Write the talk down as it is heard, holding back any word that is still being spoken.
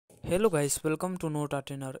Hello guys, welcome to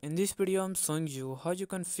Noteartener. In this video I'm showing you how you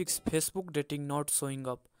can fix Facebook dating not showing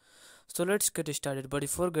up. So let's get started, but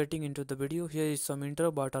before getting into the video, here is some intro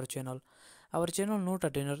about our channel. Our channel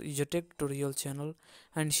Noteartener is a tech tutorial channel,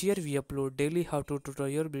 and here we upload daily how-to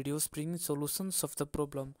tutorial videos bringing solutions of the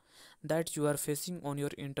problem that you are facing on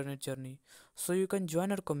your internet journey. So you can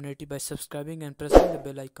join our community by subscribing and pressing the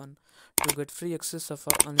bell icon to get free access of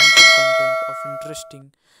our unlimited content of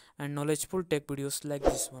interesting and knowledgeable tech videos like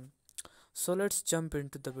this one. So let's jump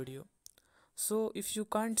into the video. So if you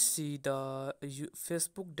can't see the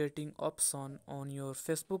Facebook dating option on your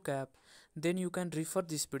Facebook app, then you can refer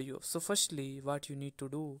this video. So firstly, what you need to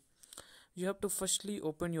do, you have to firstly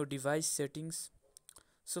open your device settings.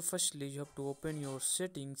 So firstly you have to open your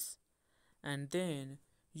settings, and then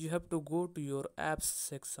you have to go to your apps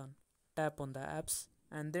section, tap on the apps,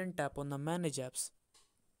 and then tap on the manage apps.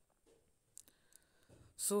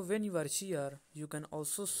 So when you are here, you can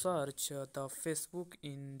also search the Facebook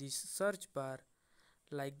in this search bar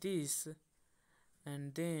like this,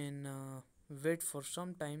 and then wait for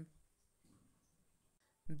some time.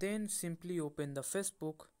 Then simply open the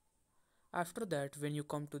Facebook. After that, when you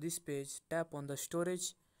come to this page, tap on the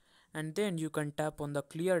storage, and then you can tap on the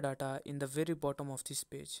clear data in the very bottom of this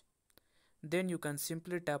page. Then you can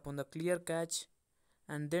simply tap on the clear cache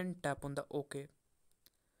and then tap on the OK.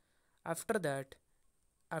 After that,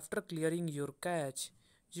 after clearing your cache,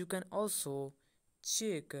 you can also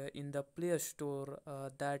check in the Play Store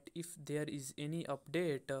that if there is any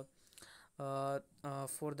update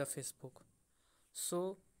for the Facebook.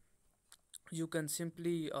 So you can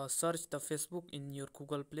simply search the Facebook in your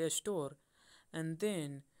Google Play Store, and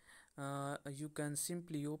then you can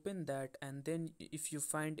simply open that, and then if you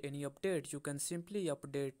find any update, you can simply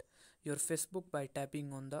update your Facebook by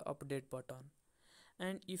tapping on the update button.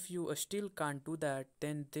 And if you still can't do that,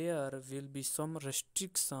 then there will be some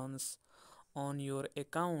restrictions on your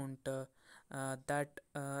account that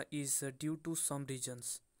is due to some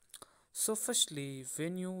reasons. So firstly,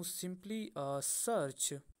 when you simply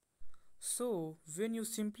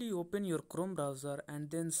open your Chrome browser and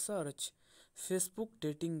then search Facebook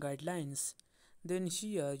dating guidelines, then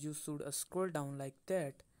here you should scroll down like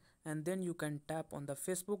that, and then you can tap on the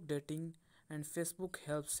Facebook dating and Facebook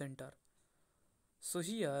help center. So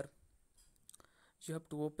here you have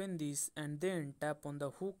to open this and then tap on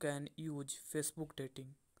the who can use Facebook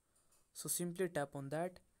dating. So simply tap on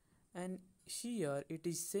that, and here it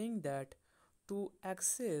is saying that to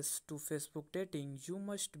access to Facebook dating you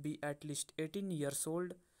must be at least 18 years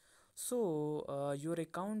old. So your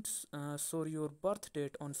accounts so your birth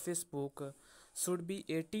date on Facebook should be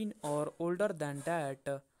 18 or older than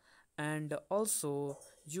that, and also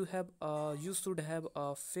you should have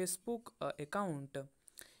a Facebook account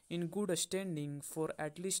in good standing for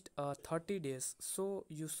at least 30 days. So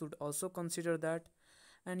you should also consider that,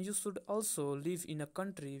 and you should also live in a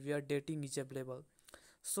country where dating is available.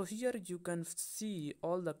 So here you can see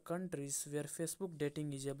all the countries where Facebook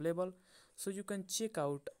dating is available, so you can check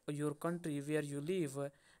out your country where you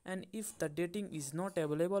live, and if the dating is not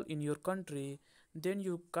available in your country, then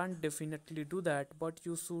you can't definitely do that, but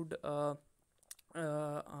you should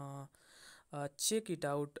check it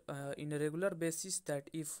out in a regular basis that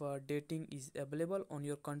if dating is available on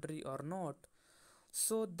your country or not.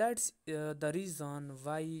 So that's the reason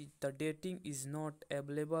why the dating is not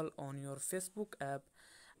available on your Facebook app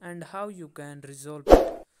and how you can resolve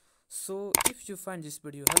it. So if you find this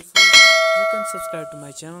video helpful, you can subscribe to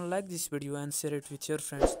my channel, like this video and share it with your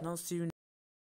friends. Now see you